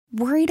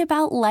Worried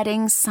about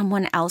letting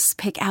someone else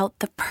pick out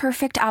the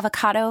perfect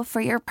avocado for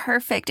your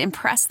perfect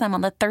impress them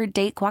on the third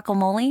date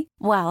guacamole?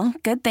 Well,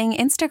 good thing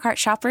Instacart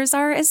shoppers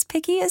are as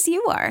picky as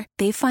you are.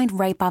 They find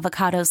ripe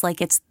avocados like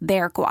it's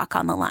their guac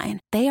on the line.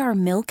 They are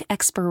milk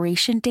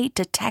expiration date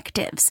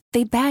detectives.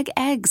 They bag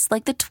eggs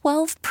like the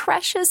 12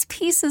 precious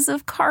pieces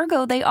of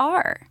cargo they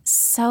are.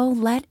 So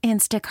let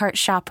Instacart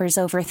shoppers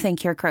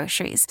overthink your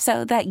groceries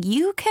so that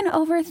you can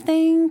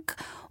overthink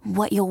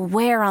what you'll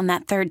wear on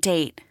that third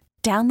date.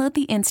 Download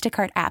the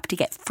Instacart app to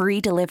get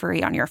free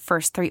delivery on your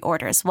first 3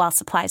 orders while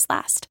supplies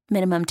last.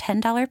 Minimum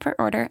 $10 per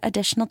order.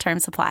 Additional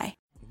terms apply.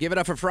 Give it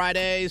up for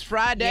Fridays.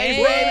 Fridays,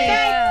 Yeah. baby.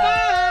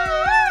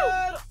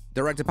 Yeah.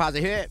 Direct deposit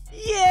hit.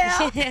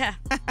 Yeah.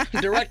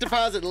 Direct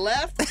deposit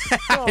left.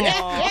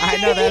 I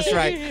know that's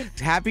right.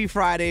 Happy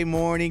Friday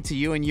morning to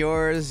you and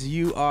yours.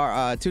 You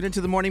are tuned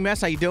into the Morning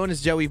Mess. How you doing?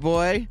 It's Joey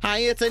Boy. Hi,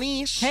 it's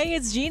Aneesh. Hey,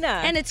 it's Gina.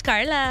 And it's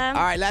Carla.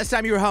 All right, last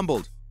time you were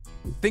humbled.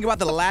 Think about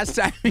the last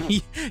time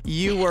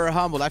you were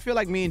humbled. I feel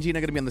like me and Gina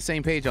are going to be on the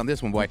same page on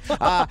this one, boy.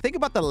 Think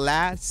about the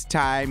last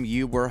time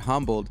you were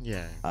humbled.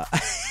 Yeah.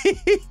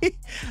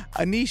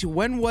 Aneesh,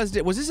 when was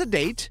it? Was this a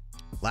date?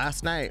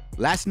 Last night.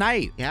 Last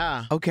night?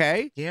 Yeah.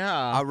 Okay. Yeah.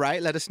 All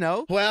right, let us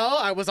know. Well,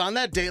 I was on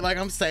that date, like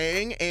I'm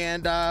saying,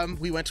 and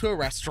we went to a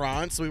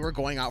restaurant, so we were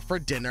going out for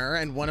dinner,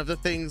 and one of the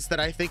things that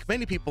I think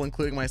many people,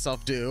 including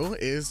myself, do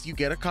is you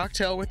get a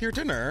cocktail with your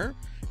dinner.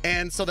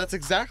 And so that's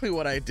exactly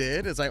what I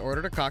did, is I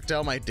ordered a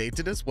cocktail. My date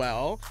did as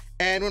well.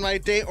 And when my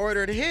date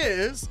ordered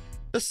his,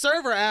 the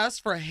server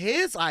asked for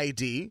his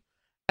ID.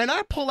 And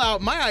I pull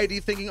out my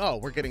ID thinking,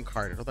 oh, we're getting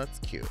carded. Oh, that's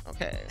cute.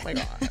 Okay. Oh my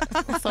God.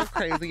 That's so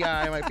crazy.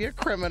 Yeah, I might be a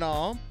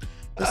criminal.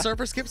 The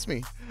server skips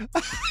me.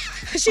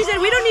 She said,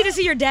 we don't need to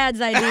see your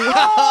dad's ID.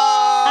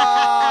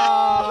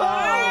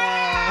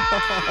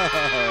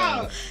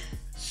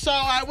 So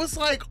I was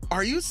like,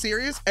 are you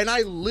serious? And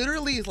I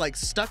literally like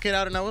stuck it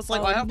out and I was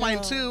like, I have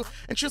mine too.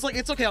 And she was like,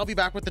 it's okay, I'll be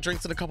back with the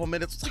drinks in a couple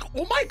minutes. It's like,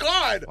 oh my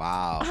God.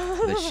 Wow,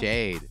 the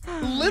shade.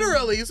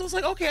 Literally. So I was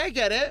like, okay, I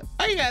get it.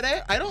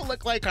 I don't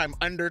look like I'm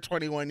under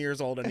 21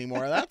 years old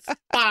anymore. That's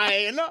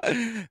fine.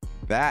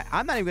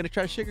 I'm not even going to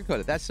try to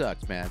sugarcoat it. That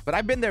sucks, man. But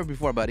I've been there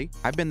before, buddy.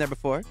 I've been there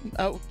before.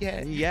 Oh,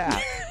 yeah. Yeah.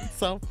 It's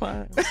so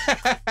fun.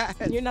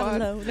 You're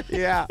not alone.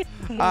 Yeah.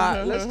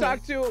 Let's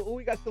talk to,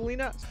 we got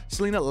Selena.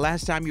 Selena,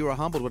 last time you were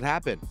humbled, what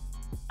happened?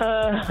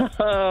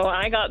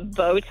 I got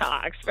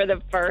Botox for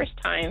the first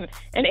time,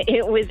 and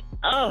it was,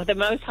 the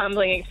most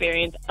humbling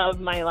experience of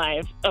my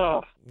life.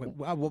 Oh.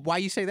 Why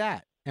you say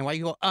that? And why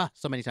you go,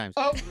 so many times?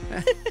 Oh.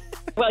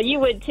 Well, you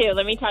would too,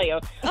 let me tell you.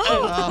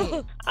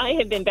 I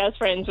have been best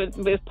friends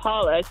with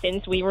Paula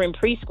since we were in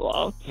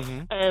preschool.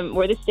 Mm-hmm.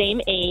 We're the same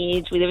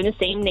age. We live in the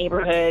same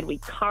neighborhood. We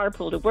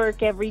carpool to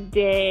work every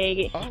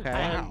day.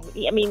 Okay.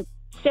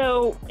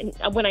 So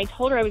when I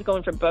told her I was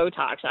going for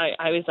Botox,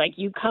 I was like,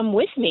 you come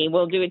with me.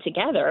 We'll do it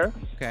together.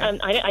 Okay.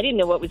 I didn't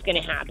know what was going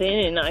to happen,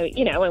 and I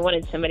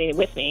wanted somebody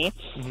with me.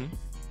 Mm-hmm.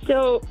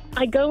 So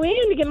I go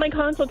in to get my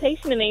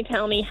consultation, and they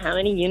tell me how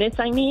many units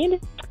I need.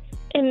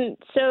 And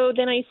so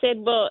then I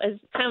said, well,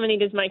 how many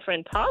does my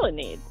friend Paula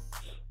need?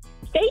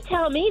 They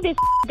tell me this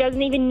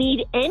doesn't even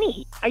need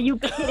any. Are you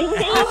kidding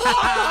me?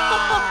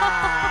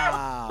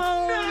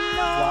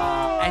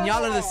 Wow. And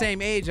y'all are the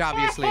same age,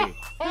 obviously.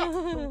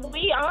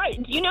 We are.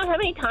 Do you know how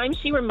many times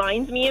she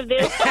reminds me of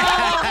this? Hey,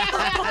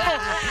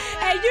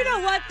 you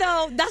know what,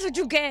 though? That's what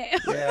you get.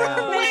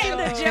 Yeah. Making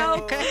the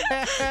joke.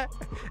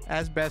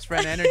 That's best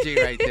friend energy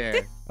right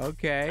there.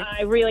 Okay.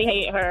 I really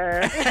hate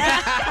her.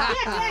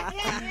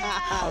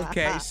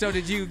 Okay, so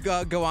did you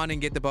go on and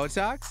get the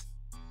Botox?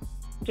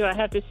 Do I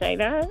have to say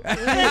that?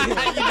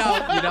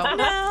 You don't.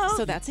 No.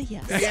 So that's a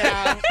yes.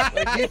 Yeah.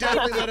 You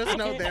definitely let us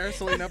know there,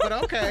 Selena, but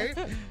okay.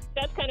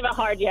 That's kind of a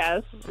hard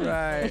yes.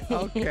 Right.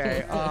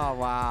 Okay. Oh,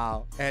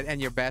 wow. And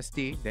your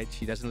bestie, that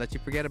she doesn't let you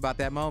forget about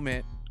that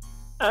moment.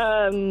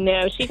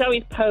 No, she's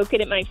always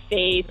poking at my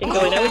face and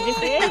going, oh, is this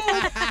it?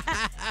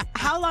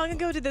 How long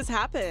ago did this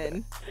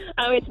happen?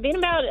 Oh, it's been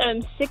about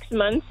 6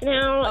 months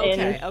now,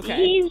 and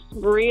Okay. he's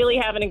really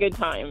having a good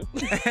time.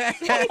 You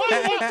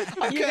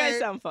guys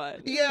sound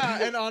fun.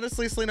 Yeah, and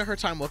honestly, Selena, her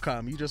time will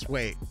come. You just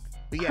wait.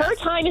 But yes. Her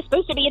time is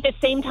supposed to be at the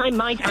same time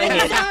my time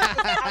is.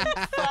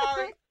 I'm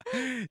sorry.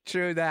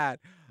 True that.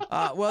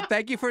 Well,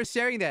 thank you for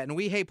sharing that. And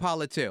we hate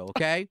Paula too,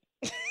 okay?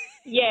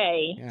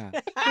 Yay. Yeah.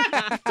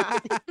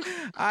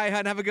 All right,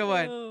 hon, have a good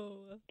one.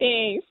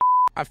 Thanks.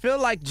 I feel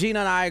like Gina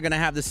and I are going to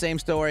have the same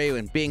story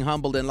in being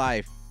humbled in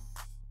life.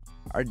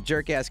 Our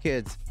jerk-ass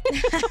kids.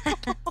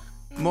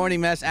 Morning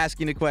Mess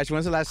asking the question,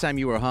 when's the last time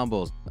you were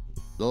humbled?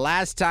 The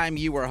last time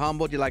you were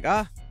humbled, you're like,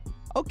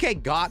 okay,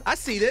 God, I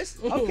see this.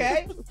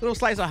 Okay. Little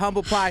slice of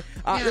humble pie.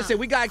 Listen,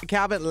 we got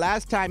Calvin,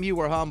 last time you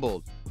were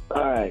humbled.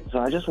 All right, so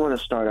I just want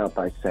to start out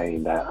by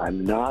saying that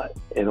I'm not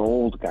an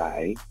old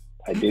guy.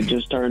 I did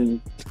just turn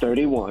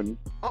 31,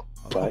 but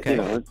okay.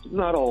 it's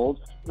not old,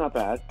 not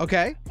bad.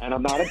 Okay. And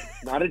I'm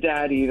not a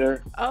dad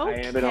either. I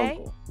am an Okay.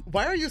 uncle.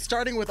 Why are you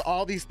starting with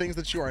all these things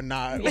that you are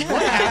not?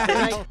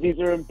 These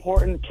are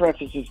important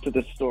prefaces to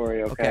the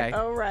story, okay?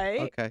 All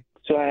right. Okay.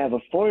 So I have a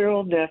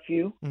 4-year-old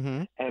nephew,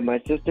 Mm-hmm. and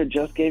my sister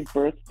just gave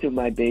birth to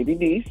my baby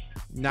niece.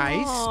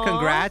 Nice. Aw.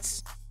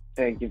 Congrats.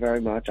 Thank you very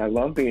much. I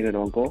love being an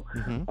uncle.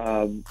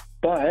 Mm-hmm.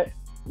 But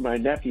my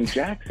nephew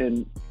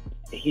Jackson,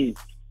 he's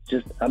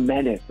just a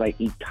menace. Like,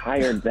 he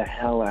tired the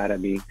hell out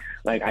of me.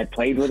 Like, I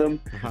played with him.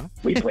 Uh-huh.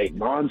 We played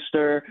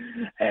Monster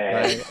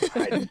and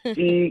hide and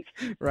seek,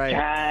 Right.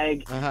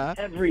 tag, Uh-huh.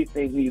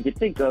 everything you could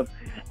think of.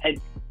 And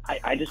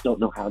I just don't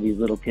know how these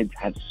little kids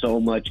have so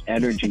much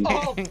energy.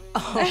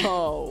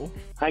 Oh.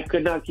 I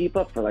could not keep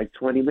up for like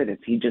 20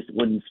 minutes. He just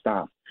wouldn't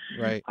stop.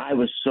 Right. I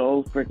was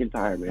so freaking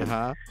tired, man.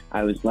 Uh-huh.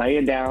 I was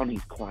laying down.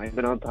 He's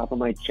climbing on top of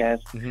my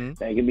chest, Mm-hmm.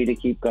 begging me to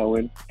keep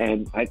going.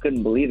 And I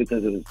couldn't believe it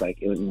because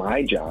it was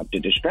my job to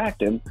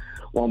distract him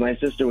while my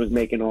sister was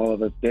making all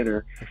of us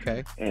dinner.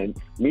 Okay. And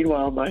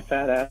meanwhile, my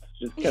fat ass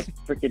just kept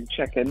freaking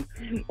checking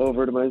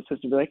over to my sister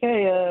and be like,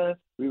 hey,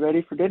 we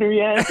ready for dinner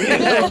yet?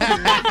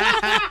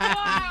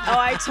 Oh,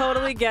 I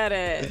totally get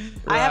it.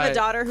 I have Right. a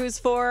daughter who's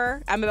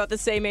 4. I'm about the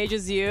same age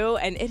as you,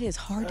 and it is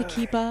hard to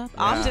keep up.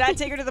 Often I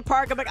take her to the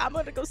park. I'm like, I'm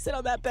going to go sit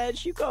on that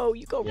bench. You go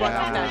run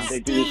Yeah. off that They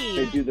do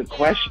steam. the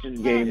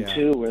question game, Yeah.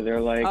 too, where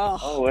they're like,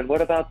 Oh. and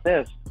what about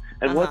this?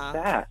 And what's Uh-huh.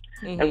 that?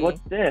 Mhm. And what's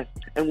this?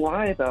 And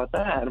why about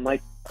that? And I'm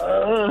like, I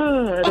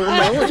don't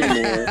know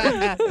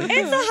anymore.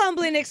 It's a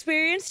humbling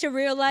experience to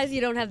realize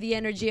you don't have the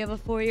energy of a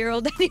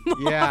 4-year-old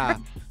anymore. Yeah.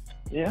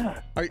 Yeah.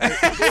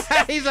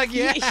 He's like,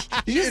 yeah.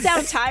 You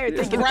sound tired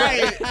thinking about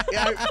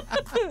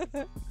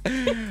Right.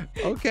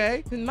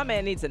 Okay. it. My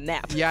man needs a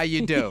nap. Yeah,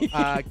 you do.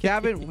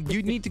 Kevin,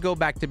 you need to go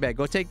back to bed.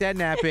 Go take that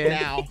nap in.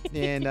 Now.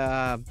 And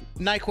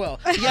NyQuil.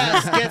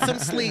 Yes, get some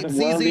sleep.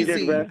 Well-needed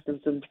ZZZ. rest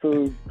and some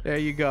food. there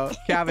you go.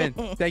 Kevin,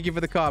 thank you for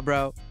the call,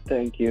 bro.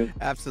 Thank you.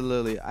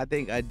 Absolutely. I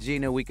think,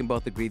 Gina, we can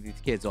both agree these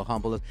kids will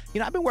humble us.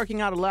 You know, I've been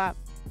working out a lot.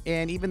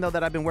 And even though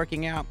that I've been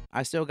working out,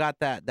 I still got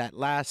that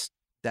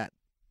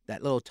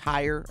little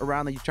tire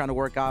around that you're trying to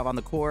work out on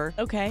the core.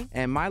 Okay.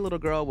 And my little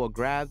girl will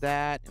grab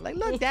that. Like,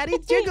 look, Daddy's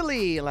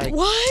jiggly. Like,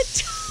 What?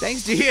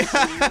 thanks to you.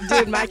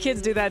 Dude, my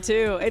kids do that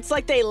too. It's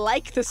like they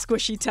like the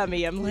squishy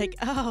tummy. I'm like,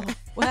 oh,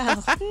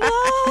 wow. No.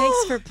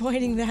 Thanks for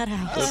pointing that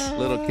out. Those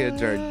little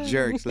kids are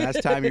jerks.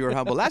 Last time you were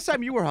humbled. Last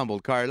time you were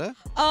humbled, Carla.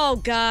 Oh,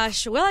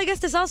 gosh. Well, I guess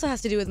this also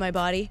has to do with my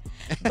body.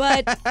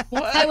 But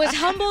I was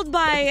humbled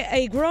by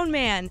a grown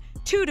man,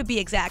 2 to be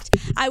exact.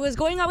 I was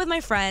going out with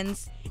my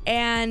friends,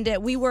 and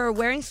we were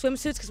wearing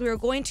swimsuits because we were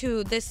going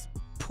to this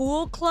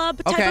pool club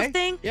type of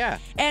thing. Yeah.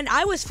 And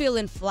I was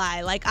feeling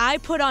fly. Like, I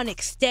put on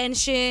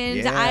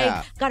extensions. Yeah.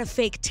 I got a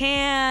fake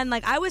tan.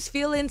 Like, I was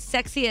feeling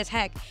sexy as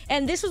heck.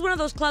 And this was one of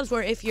those clubs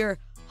where if you're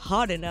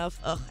hot enough,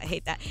 I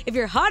hate that. If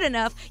you're hot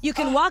enough, you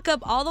can walk up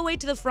all the way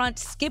to the front,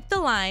 skip the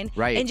line,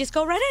 Right. and just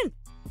go right in.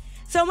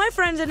 So my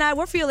friends and I,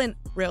 we're feeling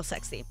real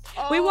sexy.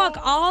 We walk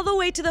all the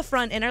way to the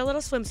front in our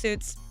little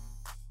swimsuits.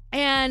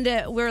 And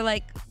we're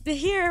like, we're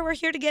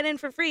here to get in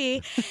for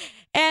free.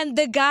 And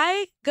the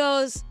guy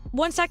goes,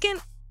 1 second.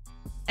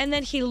 And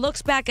then he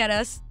looks back at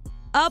us,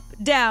 up,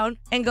 down,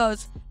 and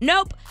goes,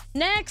 nope,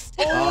 next.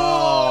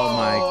 Oh,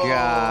 my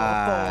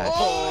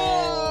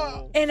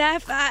God. And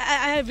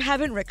I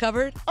haven't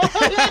recovered.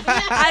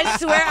 I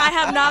swear I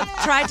have not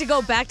tried to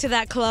go back to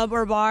that club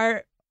or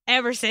bar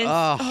ever since.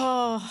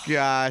 Oh,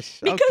 gosh.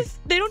 Because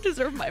they don't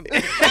deserve my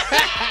money.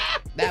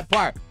 That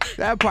part.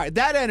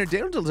 That energy. They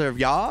don't deserve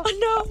y'all.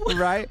 No.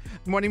 Right?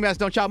 Morning mess.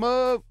 Don't y'all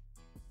move.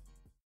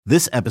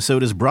 This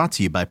episode is brought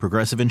to you by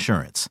Progressive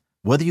Insurance.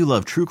 Whether you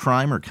love true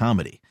crime or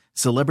comedy,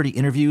 celebrity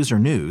interviews or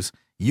news,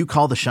 you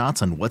call the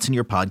shots on what's in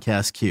your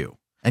podcast queue.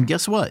 And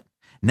guess what?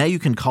 Now you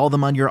can call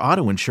them on your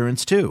auto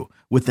insurance too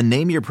with the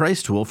Name Your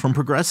Price tool from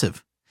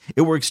Progressive.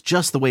 It works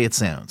just the way it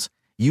sounds.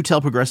 You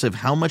tell Progressive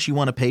how much you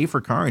want to pay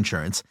for car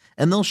insurance,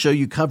 and they'll show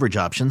you coverage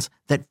options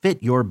that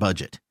fit your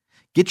budget.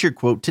 Get your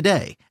quote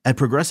today at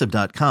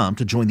Progressive.com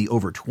to join the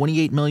over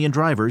 28 million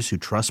drivers who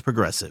trust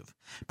Progressive.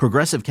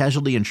 Progressive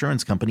Casualty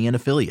Insurance Company and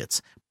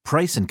Affiliates.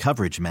 Price and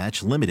coverage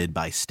match limited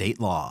by state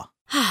law.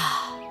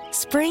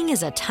 Spring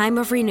is a time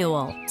of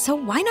renewal, so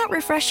why not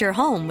refresh your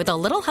home with a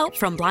little help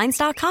from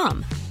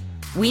Blinds.com?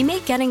 We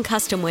make getting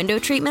custom window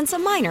treatments a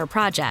minor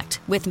project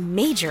with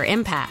major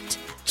impact.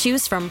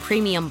 Choose from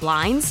premium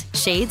blinds,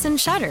 shades, and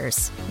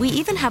shutters. We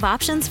even have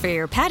options for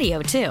your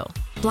patio, too.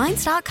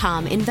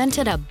 Blinds.com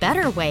invented a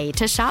better way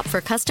to shop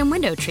for custom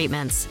window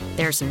treatments.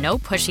 There's no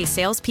pushy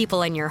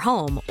salespeople in your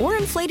home or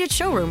inflated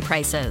showroom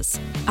prices.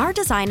 Our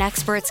design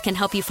experts can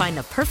help you find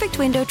the perfect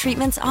window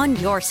treatments on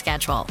your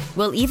schedule.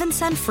 We'll even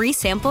send free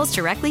samples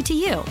directly to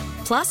you.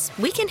 Plus,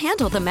 we can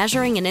handle the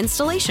measuring and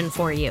installation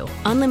for you.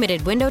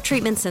 Unlimited window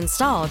treatments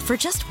installed for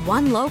just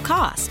one low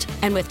cost.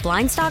 And with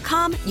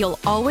Blinds.com, you'll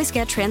always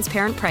get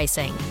transparent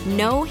pricing.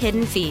 No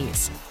hidden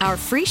fees. Our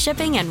free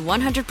shipping and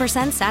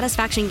 100%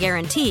 satisfaction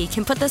guarantee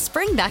can put the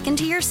spring back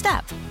into your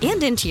step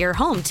and into your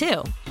home,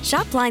 too.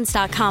 Shop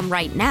Blinds.com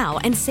right now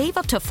and save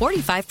up to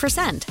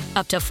 45%.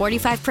 Up to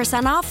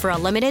 45% off for a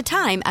limited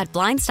time at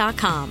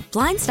Blinds.com.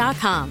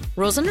 Blinds.com.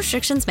 Rules and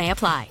restrictions may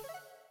apply.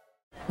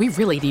 we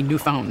really need new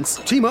phones.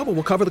 T-Mobile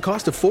will cover the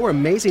cost of 4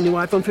 amazing new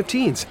iPhone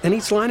 15s, and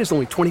each line is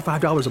only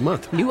 $25 a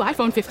month. New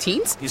iPhone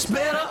 15s? It's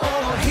better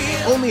over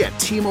here. Only at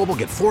T-Mobile,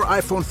 get 4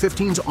 iPhone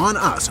 15s on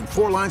us and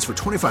 4 lines for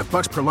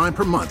 $25 per line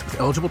per month with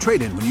eligible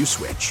trade-in when you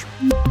switch.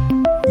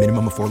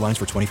 Minimum of 4 lines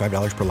for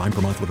 $25 per line per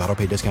month with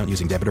autopay discount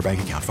using debit or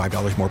bank account.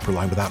 $5 more per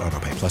line without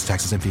autopay, plus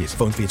taxes and fees.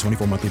 Phone fee at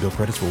 24 monthly bill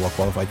credits for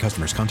well-qualified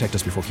customers. Contact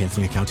us before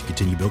canceling account to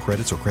continue bill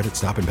credits or credit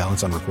stop and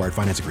balance on required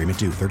finance agreement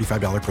due.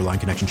 $35 per line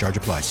connection charge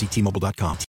applies. See T-Mobile.com.